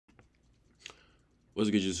What's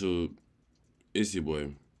good, YouTube? It's your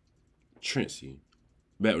boy, TrentC.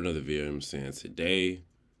 Back with another video, you know what I'm saying? Today,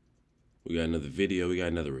 we got another video. We got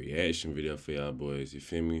another reaction video for y'all boys, you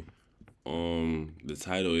feel me? The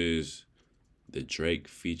title is The Drake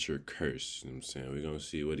Feature Curse, you know what I'm saying? We're gonna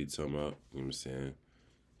see what he's talking about, you know what I'm saying?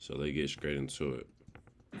 So let's get straight into it.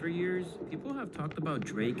 For years, people have talked about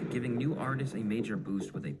Drake giving new artists a major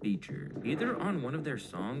boost with a feature, either on one of their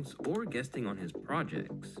songs or guesting on his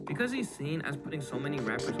projects. Because he's seen as putting so many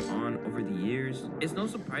rappers on over the years, it's no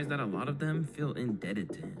surprise that a lot of them feel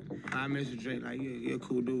indebted to him. I messaged Drake like, you're a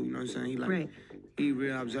cool dude, you know what I'm saying? He like, Right. he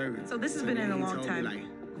real observant. So this has been in a long time.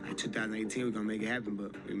 Like 2018, we're gonna make it happen,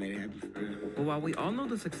 but we made it happen for real. But while we all know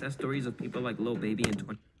the success stories of people like Lil Baby in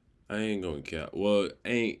 20... I ain't gonna cap. Well,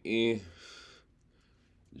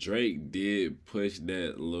 Drake did push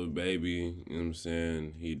that Lil Baby, you know what I'm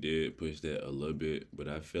saying? He did push that a little bit, but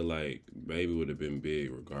I feel like Baby would have been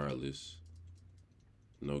big regardless.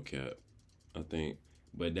 No cap. I think,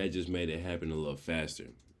 but that just made it happen a little faster,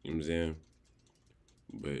 you know what I'm saying?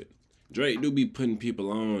 But Drake do be putting people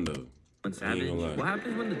on though. Savage. What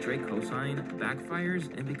happens when the Drake cosign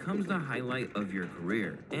backfires and becomes the highlight of your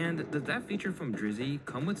career? And does that feature from Drizzy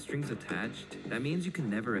come with strings attached? That means you can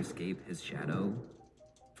never escape his shadow?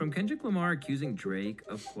 From Kendrick Lamar accusing Drake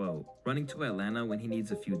of, quote, running to Atlanta when he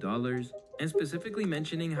needs a few dollars, and specifically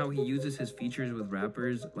mentioning how he uses his features with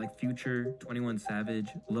rappers like Future, 21 Savage,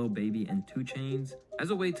 Lil Baby, and 2 Chainz as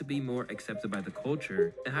a way to be more accepted by the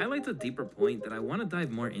culture, it highlights a deeper point that I want to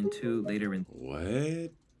dive more into later in...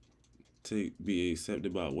 What? To be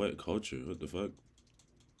accepted by what culture? What the fuck?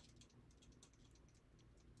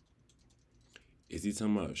 Is he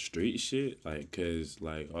talking about street shit? Like, cause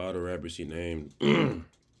like all the rappers he named,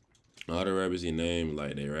 all the rappers he named,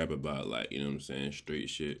 like they rap about like, you know what I'm saying, street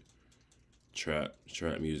shit, trap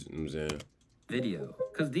music, you know what I'm saying? Video.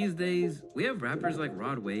 Because these days, we have rappers like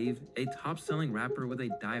Rod Wave, a top-selling rapper with a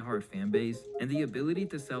die-hard fan base, and the ability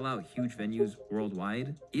to sell out huge venues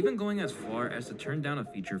worldwide, even going as far as to turn down a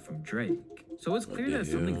feature from Drake. So it's clear that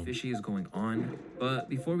something fishy is going on, but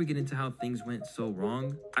before we get into how things went so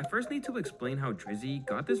wrong, I first need to explain how Drizzy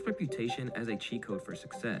got this reputation as a cheat code for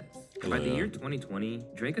success. By the year 2020,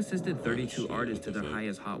 Drake assisted 32 artists to their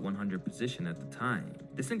highest Hot 100 position at the time.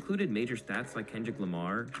 This included major stats like Kendrick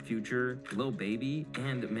Lamar, Future, Lil Baby,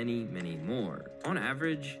 and many, many more. On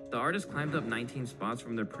average, the artists climbed up 19 spots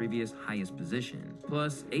from their previous highest position.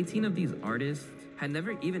 Plus, 18 of these artists had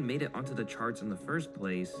never even made it onto the charts in the first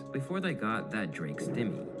place before they got that Drake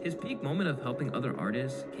stimmy. His peak moment of helping other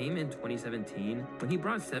artists came in 2017 when he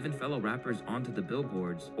brought 7 fellow rappers onto the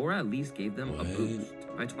billboards, or at least gave them a boost.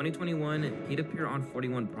 By 2021, he'd appear on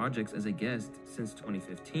 41 projects as a guest since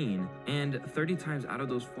 2015, and 30 times out of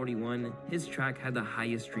those 41, his track had the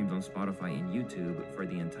highest streams on Spotify and YouTube for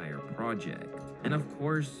the entire project. And of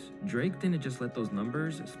course, Drake didn't just let those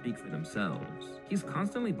numbers speak for themselves. He's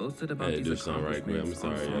constantly boasted about these accomplishments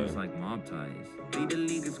on songs like Mob Ties.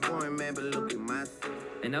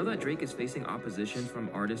 And now that Drake is facing opposition from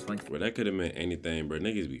artists like... Well, that could have meant anything, bro.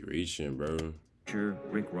 Niggas be reaching, bro.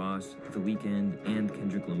 Rick Ross, The Weeknd, and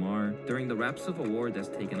Kendrick Lamar. During the rap civil war that's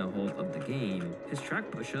taken a hold of the game, his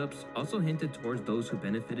track push-ups also hinted towards those who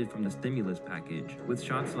benefited from the stimulus package, with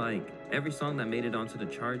shots like, every song that made it onto the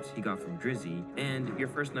charts he got from Drizzy, and your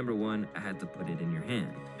first #1, I had to put it in your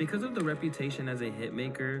hand. Because of the reputation as a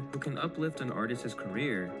hitmaker who can uplift an artist's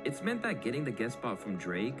career, it's meant that getting the guest spot from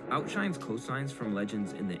Drake outshines cosigns from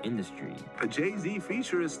legends in the industry. A Jay-Z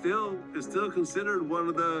feature is still considered one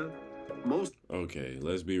of the most... Okay,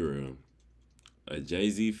 let's be real. A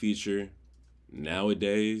Jay-Z feature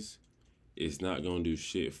nowadays is not gonna do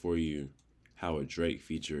shit for you how a Drake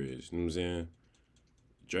feature is. You know what I'm saying?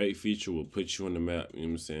 Drake feature will put you on the map, you know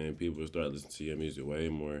what I'm saying? People will start listening to your music way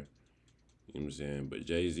more. You know what I'm saying? But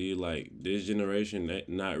Jay-Z, like, this generation,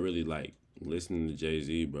 not really like listening to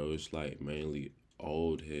Jay-Z, bro. It's like mainly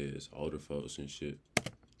old heads, older folks and shit.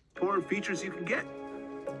 Important features you can get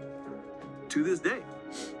to this day.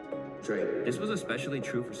 Drake. This was especially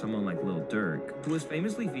true for someone like Lil Durk, who was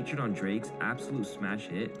famously featured on Drake's absolute smash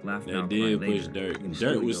hit, Laugh Now, Cry Later. They did push Durk.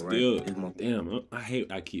 Durk was still... Damn, I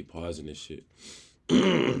hate I keep pausing this shit.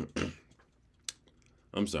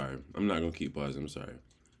 I'm sorry. I'm not gonna keep pausing. I'm sorry.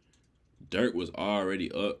 Durk was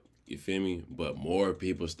already up, you feel me? But more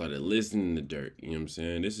people started listening to Durk, you know what I'm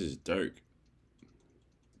saying? This is Durk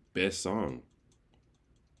best song.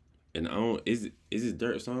 And I don't... Is it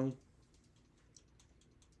Durk's song?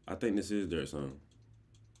 I think this is their song.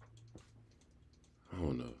 I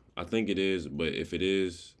don't know. I think it is, but if it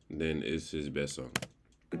is, then it's his best song.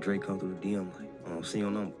 Drake come through the DM like, I don't see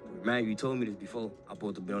your number. Man, you told me this before. I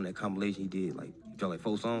supposed to be on that compilation he did. Like, he dropped like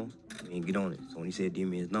 4 songs. We ain't get on it. So when he said DM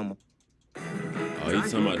me his number, Oh,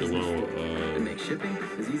 he's talking about the one with, And make shipping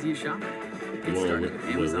as easy as shopping. the Get one started with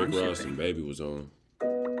with Amazon Rick Ross shipping. and Baby was on.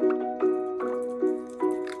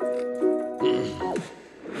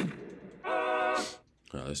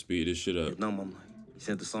 All right, let's speed this shit up. his number, I'm like, he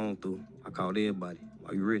sent the song through. I called everybody.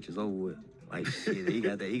 While you rich, it's over with. Like, shit, he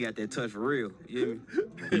got that touch for real. You hear me?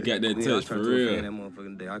 He got that Yeah, I touch turned for to a real. fan that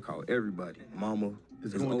motherfucking day. I called everybody. Mama,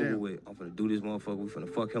 it's going over down. with. I'm finna do this motherfucker. We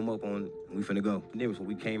finna fuck him up on, and we finna go. And then when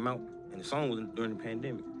we came out, and the song was during the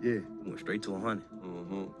pandemic. Yeah. We went straight to 100.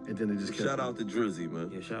 And then it just kept. Shout out to Drizzy,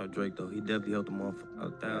 man. Yeah, shout out Drake though. He definitely helped the motherfucker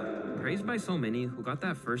out there. Praised by so many who got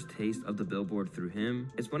that first taste of the billboard through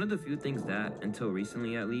him, it's one of the few things that, until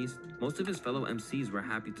recently at least, most of his fellow MCs were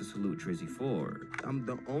happy to salute Drizzy for. I'm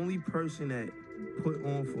the only person that put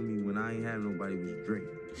on for me when I ain't have nobody was Drake.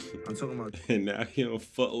 I'm talking about And now he don't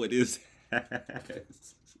fuck with his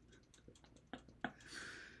ass.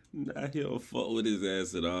 Now he don't fuck with his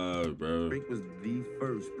ass at all, bro. Drake was the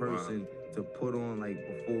first person to put on like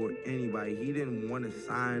before anybody. He didn't want to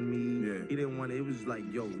sign me. Yeah. He didn't want. It was like,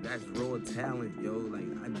 yo, that's raw talent, yo. Like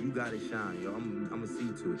you gotta shine, yo. I'ma see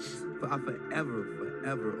to it. I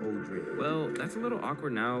forever owe Drake. Well, that's a little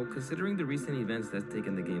awkward now, considering the recent events that's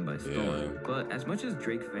taken the game by storm. Yeah. But as much as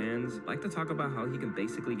Drake fans like to talk about how he can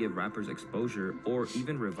basically give rappers exposure or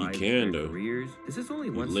even revive can, their though. careers, this is only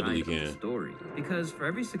He one literally side of the can. story. Because for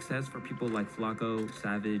every success for people like Flacco,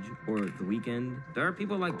 Savage, or The Weeknd, there are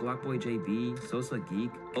people like Blockboy JB, Sosa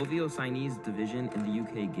Geek, OVO Signese Division in the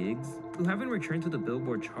UK gigs, who haven't returned to the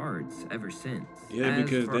Billboard charts ever since. Yeah, As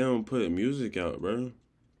because for- they don't put music out, bro.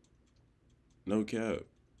 No cap.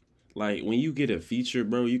 Like, when you get a feature,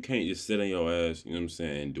 bro, you can't just sit on your ass, you know what I'm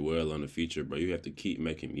saying, and dwell on the feature, bro. You have to keep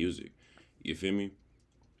making music. You feel me?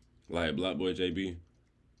 Like, Blockboy JB.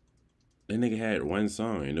 That nigga had one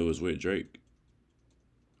song, and it was with Drake.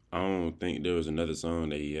 I don't think there was another song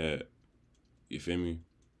that he had. You feel me?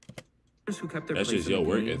 who kept their That's place just in the your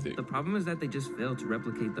work game. ethic. The problem is that they just failed to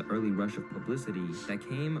replicate the early rush of publicity that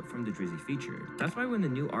came from the Drizzy feature. That's why when the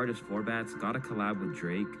new artist Forbats got a collab with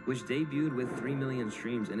Drake, which debuted with 3 million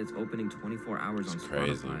streams in its opening 24 hours on It's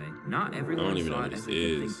crazy. Spotify, not I everyone don't even know saw what it as a this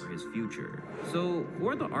good thing is. for his future. So, who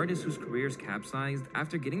are the artists whose careers capsized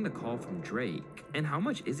after getting the call from Drake? And how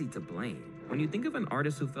much is he to blame? When you think of an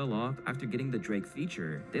artist who fell off after getting the Drake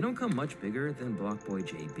feature, they don't come much bigger than Blockboy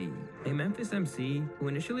JB, a Memphis MC who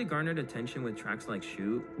initially garnered attention with tracks like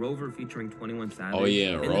Shoot, Rover featuring 21 Savage, Oh,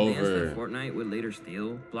 yeah, and Rover. the dance like Fortnite would later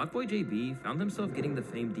steal. Blockboy JB found himself getting the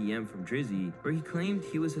famed DM from Drizzy, where he claimed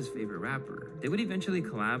he was his favorite rapper. They would eventually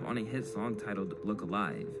collab on a hit song titled Look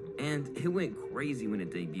Alive, and it went crazy when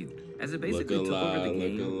it debuted, as it basically took over the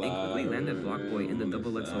game and quickly landed Blockboy in the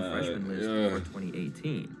XXL freshman list for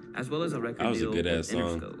 2018, as well as a record That was a deal good-ass with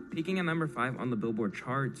song. Interscope. Peaking at number 5 on the Billboard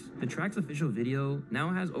charts, the track's official video now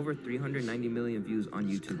has over 390 million views on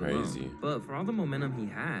YouTube Crazy. alone. But for all the momentum he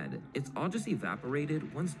had, it's all just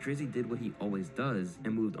evaporated once Drizzy did what he always does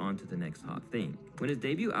and moved on to the next hot thing. When his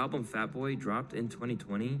debut album Fat Boy dropped in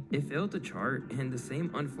 2020, it failed to chart, and the same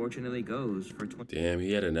unfortunately goes for 20. Damn,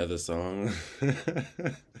 he had another song.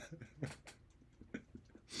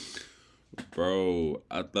 Bro,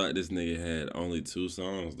 I thought this nigga had only 2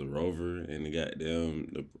 songs, the Rover and the goddamn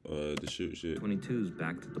the Shoot shit. 22's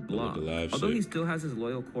Back to the Block. the live Although shit. he still has his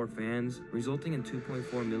loyal core fans, resulting in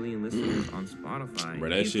 2.4 million listeners on Spotify, Bro,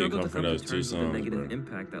 that he shit struggled come to from come those to 2 terms with songs, the negative bro.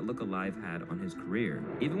 impact that Look Alive had on his career,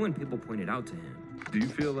 even when people pointed out to him. Do you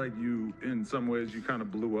feel like you, in some ways, you kind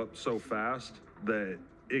of blew up so fast that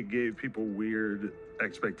it gave people weird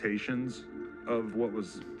expectations of what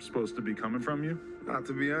was supposed to be coming from you? Now,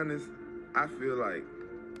 to be honest, I feel like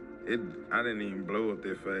I didn't even blow up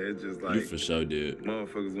that fast. It's just like You for sure did.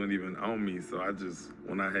 motherfuckers weren't even on me. So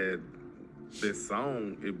when I had this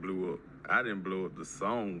song, it blew up. I didn't blow up, the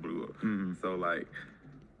song blew up. Mm-hmm. So like,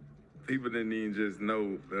 people didn't even just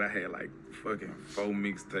know that I had like fucking 4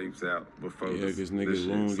 mixtapes out before Yeah, this, 'cause this niggas shit.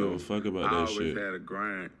 won't So give a fuck about I that always shit. had a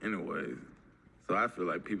grind anyways. So I feel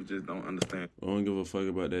like people just don't understand. I don't give a fuck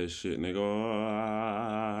about that shit,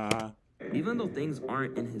 nigga. Even though things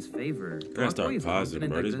aren't in his favor, Gotta start Blockboy is pausing,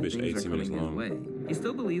 confident bro. that This good bitch things are 18 minutes coming his long. way. He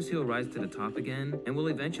still believes he'll rise to the top again and will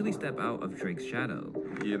eventually step out of Drake's shadow.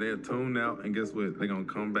 Yeah, they'll tune out, and guess what? They're gonna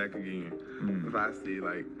come back again. If I see,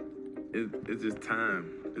 like, it's just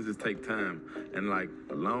time. It just take time. And, like,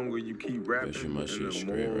 the longer you keep rapping, Shoot my and shit the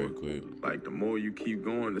straight more, right quick. like, the more you keep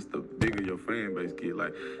going, it's the bigger your fan base get.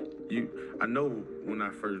 Like, I know when I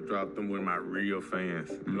first dropped them were my real fans.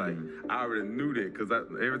 Like, I already knew that, because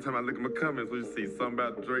every time I look at my comments, we see something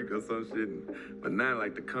about Drake or some shit. But now,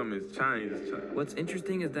 like, the comments change. What's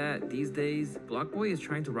interesting is that these days, Block Boy is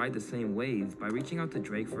trying to ride the same wave by reaching out to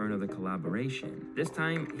Drake for another collaboration. This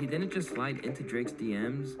time, he didn't just slide into Drake's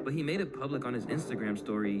DMs, but he made it public on his Instagram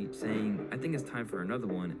story saying, "I think it's time for another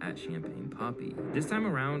one at Champagne Poppy." This time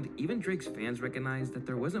around, even Drake's fans recognized that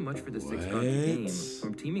there wasn't much for the Six God to gain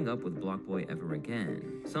from teaming up with Block Boy ever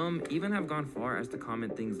again. Some even have gone far as to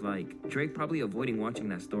comment things like, "Drake probably avoiding watching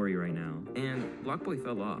that story right now," and "Block Boy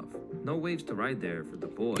fell off. No waves to ride there for the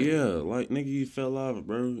boy." Yeah, like, nigga, you fell off,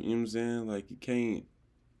 bro. You know what I'm saying? Like,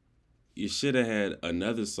 you should have had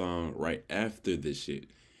another song right after this shit.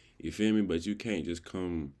 You feel me? But you can't just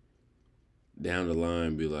come down the line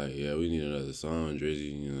and be like, "Yeah, we need another song,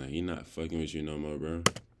 Drizzy." You know, he not fucking with you no more, bro.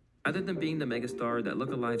 Rather than being the megastar that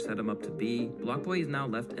Look Alive set him up to be, Block Boy is now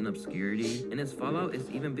left in obscurity, and his fallout is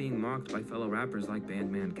even being mocked by fellow rappers like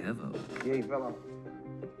Bandman Kevo. Yeah, he fell off.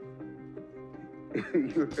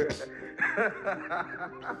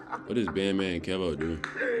 What is Bandman Kevo doing?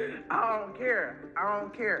 I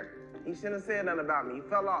don't care. He shouldn't have said nothing about me. He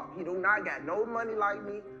fell off. He do not got no money like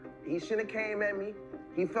me. He shouldn't have came at me.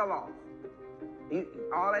 He fell off.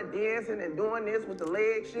 All that dancing and doing this with the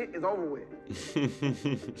leg shit is over with.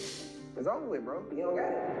 It's over with, bro. You don't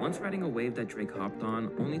got it. Once riding a wave that Drake hopped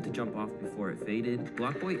on, only to jump off before it faded,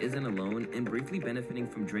 Block Boy isn't alone in briefly benefiting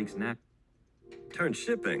from Drake's knack. Turn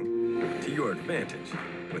shipping to your advantage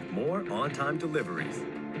with more on-time deliveries.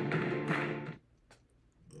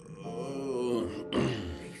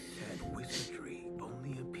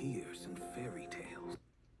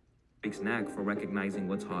 Drake's knack for recognizing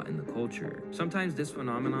what's hot in the culture. Sometimes this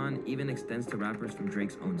phenomenon even extends to rappers from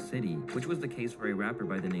Drake's own city, which was the case for a rapper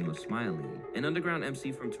by the name of Smiley. An underground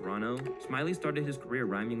MC from Toronto, Smiley started his career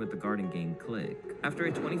rhyming with the Garden Gang clique. After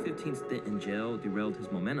a 2015 stint in jail derailed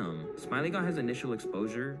his momentum, Smiley got his initial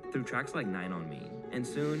exposure through tracks like 9 on Me, and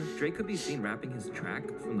soon, Drake could be seen rapping his track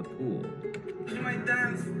from the pool. You might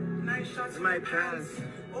dance, nice shots in my pants.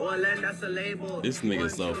 That's a label. This nigga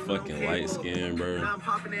so fucking light skinned, bro. I'm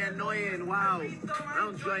popping and annoying. Wow. I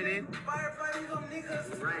don't join in.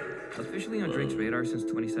 Officially on Drake's radar since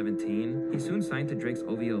 2017, he soon signed to Drake's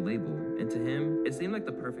OVO label, and to him, it seemed like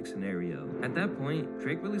the perfect scenario. At that point,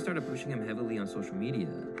 Drake really started pushing him heavily on social media.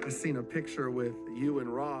 I seen a picture with you and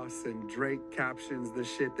Ross, and Drake captions the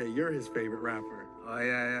shit that you're his favorite rapper. Oh,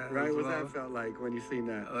 yeah. Right? What that felt like when you seen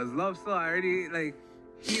that? It was love, so I already, like,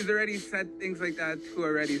 he's already said things like that too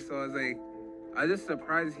already, so I was like, I was just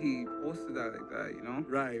surprised he posted that like that, you know?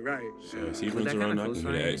 Right. So he from Toronto, I can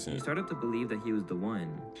hear the accent. He started to believe that he was the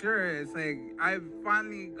one. Sure, it's like, I've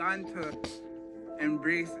finally gotten to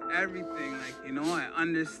embrace everything, like, you know, I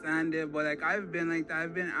understand it, but like, I've been like that,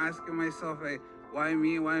 I've been asking myself, like, why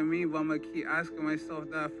me, but I'm gonna keep asking myself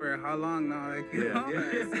that for how long now, like, you know?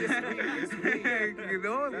 It's me. You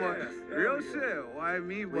know, but real shit, why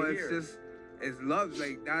me, but it's just, it's love,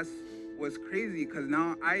 like, that's what's crazy, because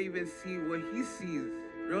now I even see what he sees.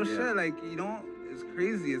 Real shit, like, you know, it's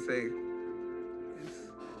crazy. It's like,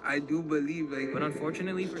 I do believe, like... But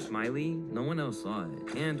unfortunately for Smiley, no one else saw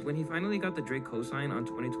it. And when he finally got the Drake cosign on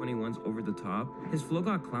 2021's Over the Top, his flow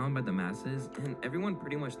got clowned by the masses, and everyone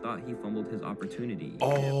pretty much thought he fumbled his opportunity.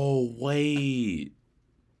 Oh, wait.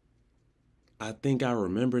 I think I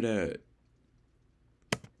remember that.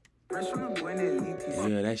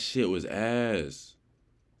 Yeah, that shit was ass.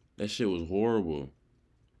 That shit was horrible.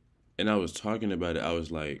 And I was talking about it. I was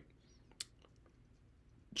like,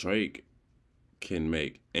 Drake can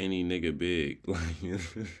make any nigga big. Like,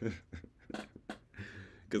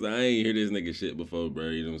 cause I ain't hear this nigga shit before, bro.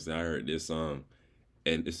 You know what I'm saying? I heard this song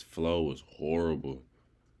and this flow was horrible.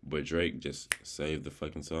 But Drake just saved the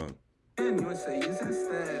fucking song. Everything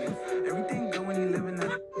go when you live in that.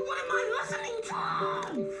 What am I listening to?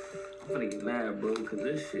 I'm gonna get mad, bro, cause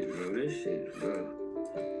this shit, bro.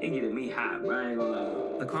 It getting me hot, bro. I ain't gonna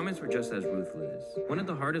lie. The comments were just as ruthless. One of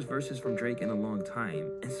the hardest verses from Drake in a long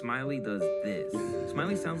time, and Smiley does this.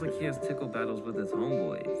 Smiley sounds like he has tickle battles with his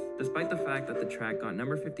homeboys. Despite the fact that the track got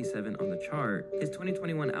number 57 on the chart, his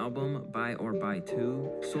 2021 album, Buy or Buy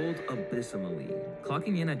 2, sold abysmally,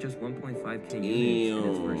 clocking in at just 1.5K units in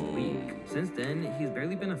its first week. Since then, he's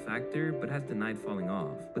barely been a factor, but has denied falling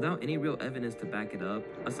off, without any real evidence to back it up,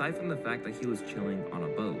 aside from the fact that he was chilling on a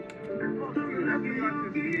boat.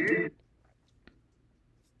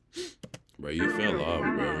 Bro, you fell off,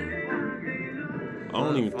 bro. I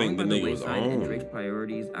don't even falling think the by nigga was wayside in on. Drake's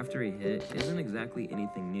priorities after a hit isn't exactly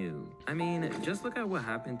anything new. I mean, just look at what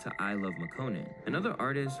happened to I Love McConan, another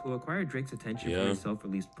artist who acquired Drake's attention for his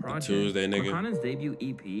self-released project. Tuesday, nigga. McConaughey's debut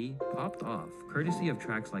EP popped off, courtesy of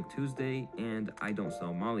tracks like Tuesday and I Don't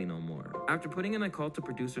Sell Molly No More. After putting in a call to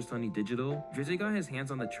producer Sonny Digital, Drizzy got his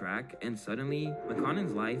hands on the track, and suddenly,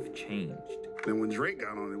 McConaughey's life changed. Then when Drake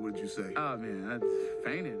got on it, what'd you say? Oh man, I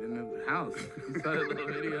fainted in the house. Saw that little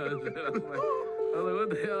video. I was like, what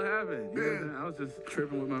the hell happened? You know what I'm saying? I was just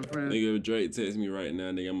tripping with my friends. Nigga, if Drake text me right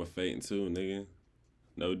now, nigga, I'ma faint too, nigga.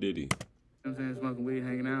 No Diddy. You know what I'm saying? Smoking weed,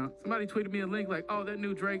 hanging out. Somebody tweeted me a link like, oh, that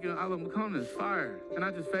new Drake and I Love McConaughey is fire. And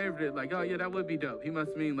I just favored it like, oh, yeah, that would be dope. He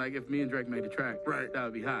must mean like if me and Drake made the track, that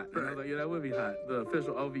would be hot. And I was like, yeah, that would be hot. The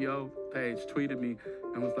official OVO page tweeted me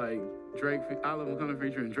and was like, Drake, I Love McConaughey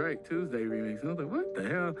featuring Drake, Tuesday remix. And I was like, what the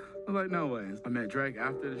hell? I was like, no way. I met Drake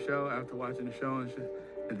after the show, after watching the show and shit.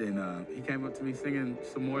 And then he came up to me singing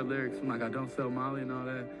some more lyrics from like I Don't Sell Molly and all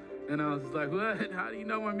that. And I was just like, what? How do you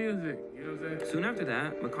know my music? You know what I'm saying? Soon after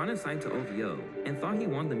that, McConaughey signed to OVO and thought he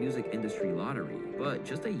won the music industry lottery. But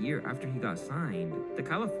just a year after he got signed, the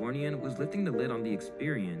Californian was lifting the lid on the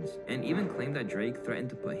experience and even claimed that Drake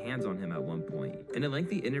threatened to put hands on him at one point. In a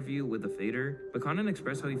lengthy interview with The Fader, McConaughey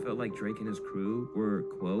expressed how he felt like Drake and his crew were,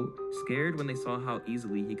 quote, scared when they saw how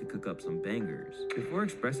easily he could cook up some bangers, before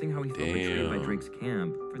expressing how he felt betrayed by Drake's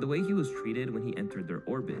camp for the way he was treated when he entered their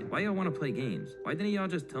orbit. Why y'all want to play games? Why didn't y'all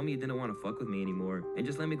just tell me you didn't want to fuck with me anymore and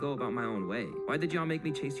just let me go about my own way? Why did y'all make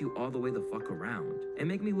me chase you all the way the fuck around and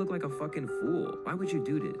make me look like a fucking fool? Why would you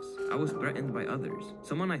do this? I was threatened by others.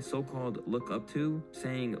 Someone I so-called look up to,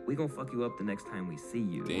 saying, we gon' fuck you up the next time we see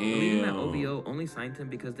you. Believing that OVO only signed him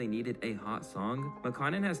because they needed a hot song,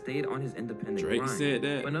 McConaughey has stayed on his independent Drake grind. said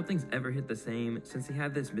that. But nothing's ever hit the same since he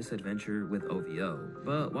had this misadventure with OVO.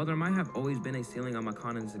 But while there might have always been a ceiling on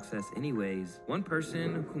McConaughey's success anyways, one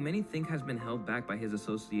person who many think has been held back by his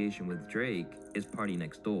association with Drake is Party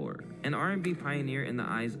Next Door. An R&B pioneer in the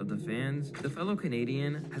eyes of the fans, the fellow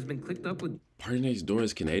Canadian has been clicked up with Party Next Door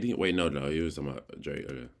is Canadian? Wait, no, he was talking about Drake.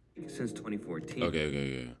 Okay. Since 2014.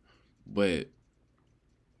 Okay. But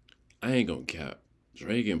I ain't gonna cap.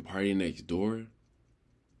 Drake and Party Next Door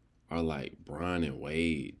are like Brian and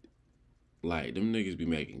Wade. Like, them niggas be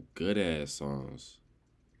making good-ass songs.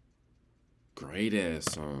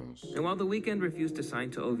 Great-ass songs. And while The Weeknd refused to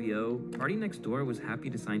sign to OVO, Party Next Door was happy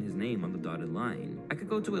to sign his name on the dotted line. I could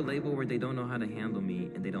go to a label where they don't know how to handle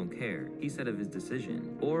me and they don't care, he said of his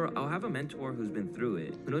decision. Or I'll have a mentor who's been through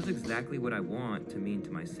it, who knows exactly what I want to mean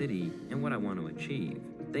to my city and what I want to achieve.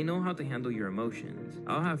 They know how to handle your emotions.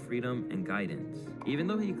 I'll have freedom and guidance. Even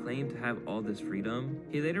though he claimed to have all this freedom,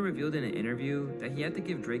 he later revealed in an interview that he had to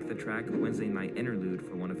give Drake the track Wednesday Night Interlude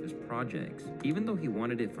for one of his projects, even though he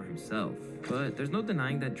wanted it for himself. But there's no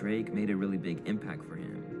denying that Drake made a really big impact for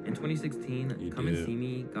him. In 2016, Come and See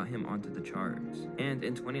Me got him onto the charts. And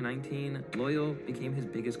in 2019, Loyal became his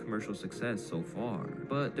biggest commercial success so far.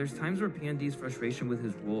 But there's times where PND's frustration with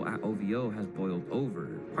his role at OVO has boiled over,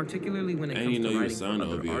 particularly when it comes to writing for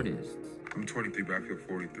other artists. I'm 23, but I feel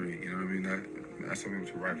 43. You know what I mean? That's something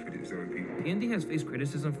to write for these other people. PND has faced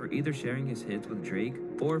criticism for either sharing his hits with Drake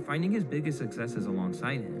or finding his biggest successes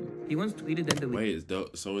alongside him. He once tweeted that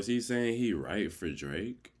Wait, so is he saying he write for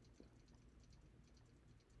Drake?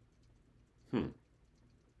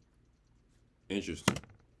 Interesting.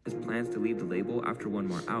 His plans to leave the label after one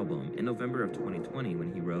more album in November of 2020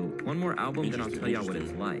 when he wrote, one more album, then I'll tell y'all what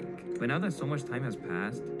it's like. But now that so much time has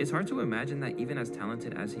passed, it's hard to imagine that even as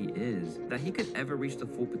talented as he is, that he could ever reach the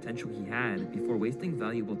full potential he had before wasting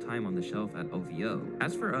valuable time on the shelf at OVO.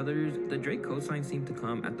 As for others, the Drake cosign seemed to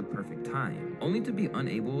come at the perfect time, only to be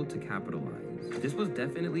unable to capitalize. This was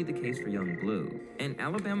definitely the case for Young Blue, an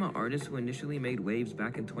Alabama artist who initially made waves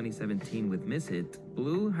back in 2017 with Miss It.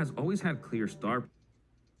 Blue has always had clear star.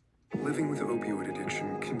 Living with opioid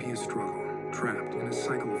addiction can be a struggle, trapped in a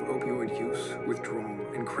cycle of opioid use, withdrawal,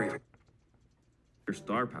 and craving.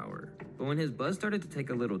 Star power. But when his buzz started to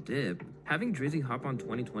take a little dip, having Drizzy hop on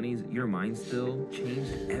 2020's Your Mind Still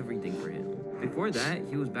changed everything for him. Before that,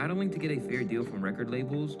 he was battling to get a fair deal from record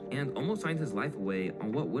labels and almost signed his life away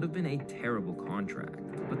on what would have been a terrible contract.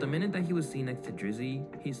 But the minute that he was seen next to Drizzy,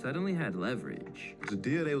 he suddenly had leverage. The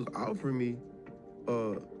deal they was offering me,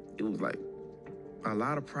 it was like a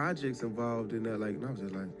lot of projects involved in that. Like, and I was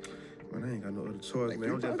just like, man, I ain't got no other choice, like,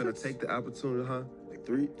 man. I'm just gonna take the opportunity, huh? Like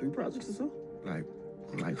three projects or so?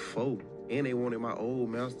 Like 4. And they wanted my old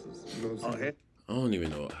masters. You know what I'm saying? I don't even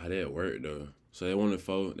know how that worked though. So they wanted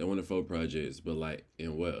 4 projects, but like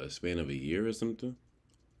in what, a span of a year or something?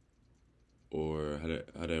 Or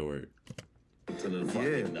how that work? To the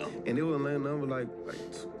fucking no. And it was a number like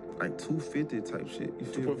 250 type shit. You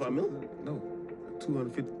feel 2.5 million? No,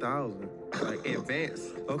 250,000. Like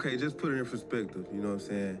advance. Okay, just put it in perspective. You know what I'm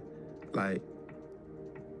saying? Like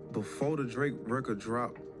before the Drake record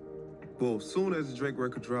dropped, well, soon as the Drake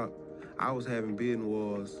record dropped, I was having bidding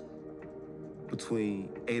wars between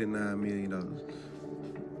 $8 and $9 million.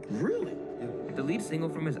 Really? The lead single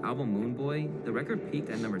from his album Moon Boy, the record peaked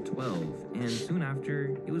at number 12, and soon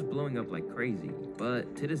after, he was blowing up like crazy.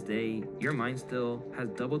 But to this day, Your Mind Still has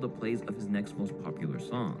double the plays of his next most popular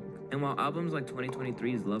song. And while albums like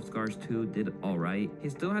 2023's Love Scars 2 did alright, he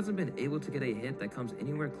still hasn't been able to get a hit that comes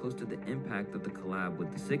anywhere close to the impact of the collab with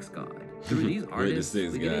the Six God. Through these artists,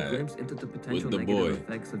 we get a glimpse into the potential negative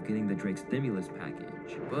effects of getting the Drake stimulus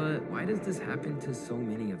package. But why does this happen to so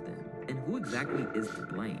many of them? And who exactly is to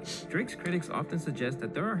blame? Drake's critics often suggest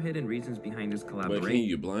that there are hidden reasons behind this collaboration. But can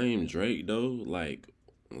you blame Drake though? Like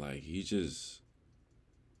he just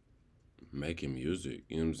making music,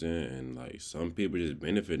 you know what I'm saying? And like some people just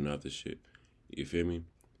benefiting off this shit. You feel me?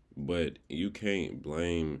 But you can't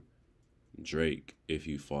blame Drake if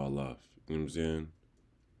you fall off. You know what I'm saying?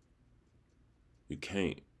 You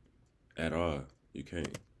can't. At all. You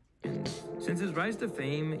can't. Since his rise to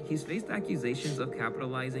fame, he's faced accusations of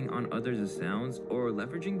capitalizing on others' sounds or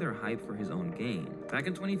leveraging their hype for his own gain. Back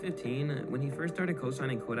in 2015, when he first started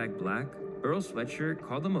co-signing Kodak Black, Earl Sweatshirt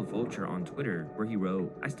called him a vulture on Twitter, where he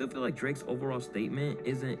wrote, "I still feel like Drake's overall statement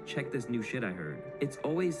isn't, check this new shit I heard. It's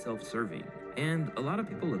always self-serving." And a lot of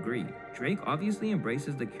people agree. Drake obviously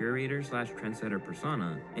embraces the curator/trendsetter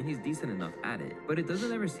persona, and he's decent enough at it. But it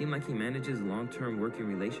doesn't ever seem like he manages long-term working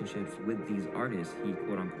relationships with these artists he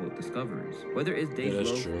quote-unquote discovers. Whether it's Dave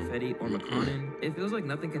Loaf, Fetty, or McConan, it feels like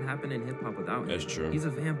nothing can happen in hip-hop without him. That's true. He's a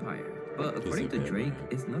vampire. But according to Drake,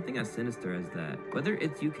 it's nothing as sinister as that. Whether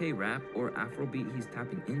it's UK rap or Afrobeat he's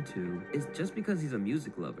tapping into, it's just because he's a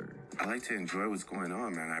music lover. I like to enjoy what's going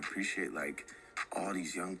on, man. I appreciate, like, all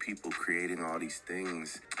these young people creating all these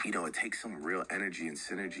things. You know, it takes some real energy and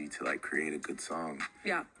synergy to, like, create a good song.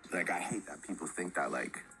 Yeah. Like, I hate that people think that,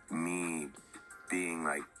 like, me being,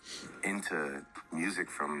 like, into music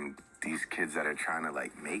from these kids that are trying to,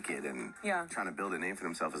 like, make it and trying to build a name for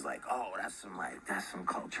themselves is like, oh, that's some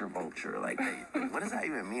culture vulture. Like, what does that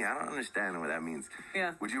even mean? I don't understand what that means.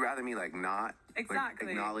 Yeah. Would you rather me, like, not like,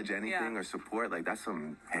 acknowledge anything or support? Like, that's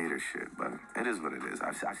some hater shit, but it is what it is.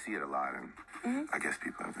 I see it a lot, and I guess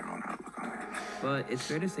people have their own outlook on it. But it's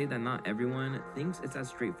fair to say that not everyone thinks it's as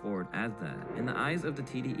straightforward as that. In the eyes of the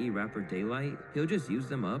TDE rapper Daylight, he'll just use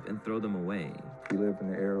them up and throw them away. We live in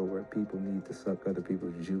an era where people need to suck other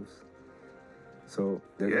people's juice. So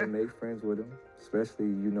they're going to make friends with him, especially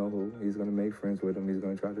you know who. He's going to make friends with him. He's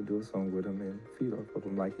going to try to do a song with him and feed off of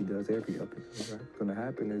him like he does every other. What's going to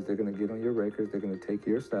happen is they're going to get on your records, they're going to take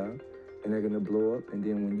your style, and they're going to blow up, and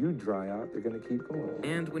then when you dry out, they're going to keep going.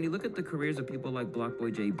 And when you look at the careers of people like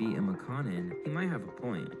Blockboy JB and McConan, he might have a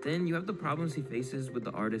point. Then you have the problems he faces with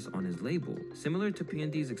the artists on his label. Similar to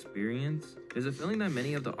P&D's experience, there's a feeling that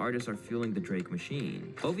many of the artists are fueling the Drake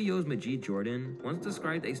machine. OVO's Majid Jordan once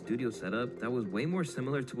described a studio setup that was way more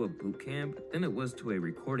similar to a boot camp than it was to a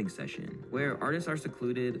recording session, where artists are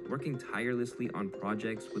secluded, working tirelessly on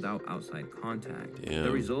projects without outside contact. Damn.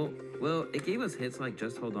 The result? Well, it gave us hits like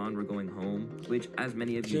Just Hold On, We're Going Home, which, as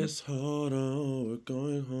many of you... Just hold on, we're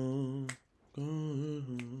going home, going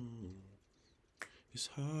home. It's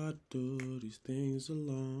hard to do these things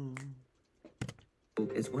alone.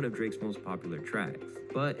 It's one of Drake's most popular tracks.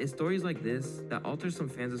 But it's stories like this that alter some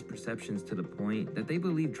fans' perceptions to the point that they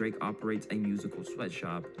believe Drake operates a musical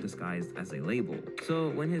sweatshop disguised as a label. So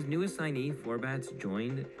when his newest signee, Forbats,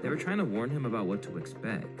 joined, they were trying to warn him about what to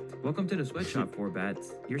expect. Welcome to the sweatshop,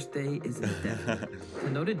 Forbats. Your stay is indefinite. To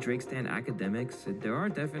noted Drake stan academics, there are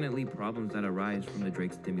definitely problems that arise from the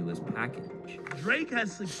Drake stimulus package. Drake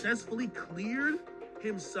has successfully cleared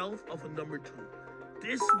himself of a number 2.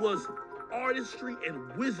 This was artistry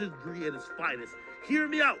and wizardry at its finest. Hear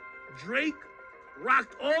me out. Drake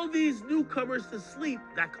rocked all these newcomers to sleep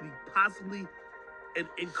that could be possibly an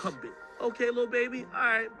incumbent. Okay, little baby. All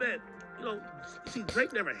right, bet. You know, see,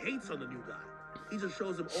 Drake never hates on the new guy. He just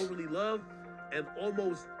shows him overly love and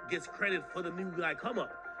almost gets credit for the new guy come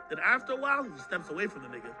up. Then after a while, he steps away from the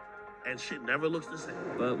nigga and shit never looks the same.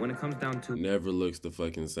 But when it comes down to... Never looks the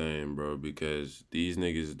fucking same, bro, because these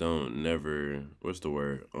niggas don't never... What's the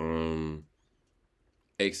word?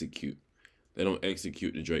 Execute. They don't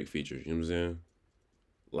execute the Drake feature, you know what I'm saying?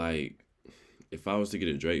 Like, if I was to get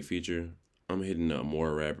a Drake feature, I'm hitting up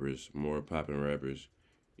more rappers, more popping rappers,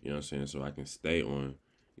 you know what I'm saying, so I can stay on.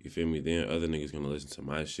 You feel me? Then other niggas gonna listen to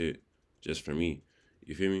my shit just for me.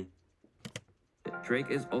 You feel me? Drake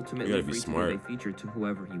is ultimately gotta be free to smart. give a feature to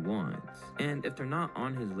whoever he wants. And if they're not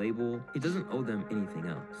on his label, he doesn't owe them anything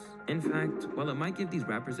else. In fact, while it might give these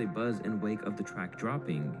rappers a buzz in wake of the track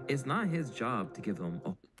dropping, it's not his job to give them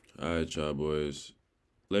a... Alright, y'all boys.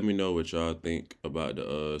 Let me know what y'all think about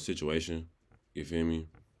the situation. You feel me?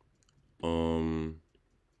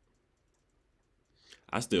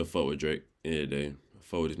 I still fuck with Drake any day. I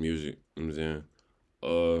fuck with his music. You know what I'm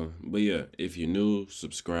saying? But yeah, if you're new,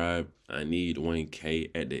 subscribe. I need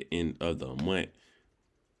 1K at the end of the month.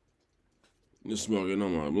 Just smoking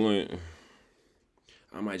on my blunt.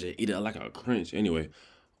 I might just eat it like a crunch. Anyway,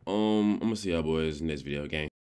 I'm gonna see y'all boys next video, gang.